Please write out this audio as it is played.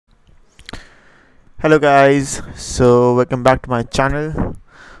Hello guys, so welcome back to my channel.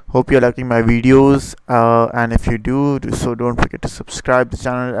 Hope you're liking my videos, and if you so don't forget to subscribe the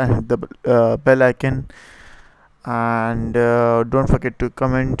channel and hit the bell icon, and don't forget to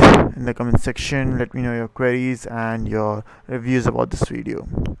comment in the comment section. Let me know your queries and your reviews about this video.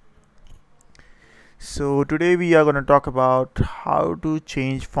 So today we are going to talk about how to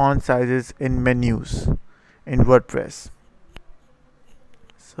change font sizes in menus in WordPress.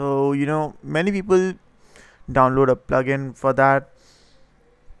 So many people download a plugin for that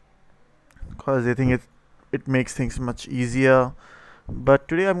because they think it makes things much easier, but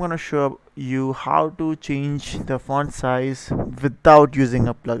today I'm going to show you how to change the font size without using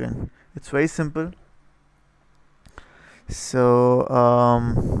a plugin. It's very simple. So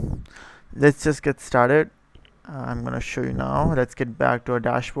let's just get started. I'm going to show you now. Let's get back to our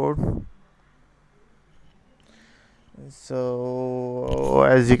dashboard. So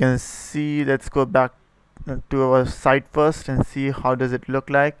as you can see, let's go back to our site first and see how does it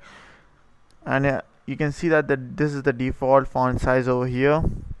look like. And you can see that this is the default font size over here.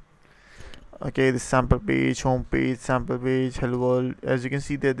 Okay, the sample page, home page, sample page, hello world. As you can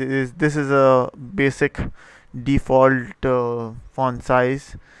see, that this is a basic default font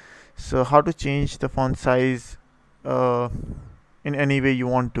size. So how to change the font size in any way you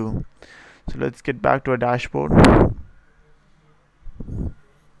want to. So let's get back to our dashboard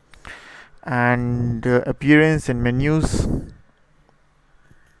and appearance and menus.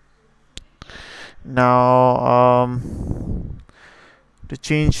 Now to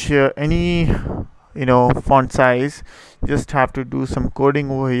change any font size, you just have to do some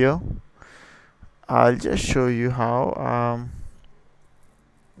coding over here. I'll just show you how.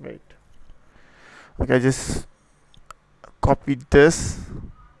 Wait, okay, I just copied this.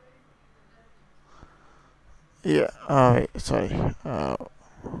 Yeah, wait, sorry.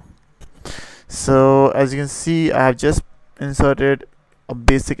 So as you can see, I have just inserted a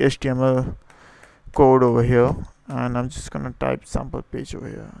basic HTML code over here, and I'm just gonna type sample page over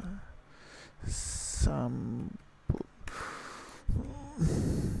here. Sample.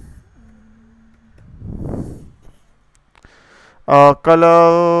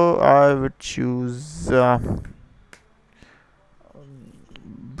 Color, I would choose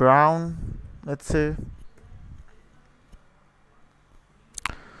brown, let's say.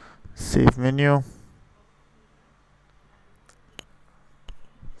 Save menu.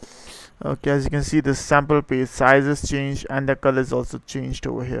 Okay, as you can see, the sample page size is changed and the color is also changed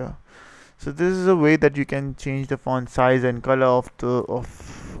over here. So this is a way that you can change the font size and color of your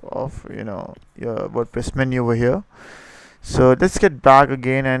WordPress menu over here. So let's get back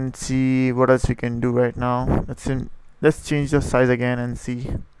again and see what else we can do right now. Let's change the size again and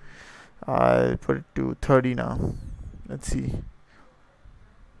see. I'll put it to 30 now. Let's see.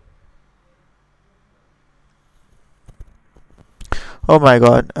 Oh my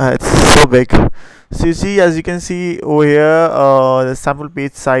god, it's so big. So you see, as you can see over here, the sample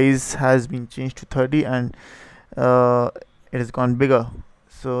page size has been changed to 30 and it has gone bigger.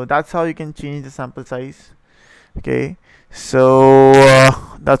 So that's how you can change the sample size. Okay, so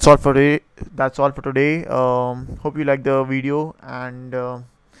that's all for today. Hope you like the video, and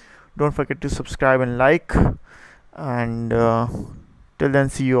don't forget to subscribe and like, and till then,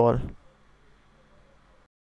 see you all.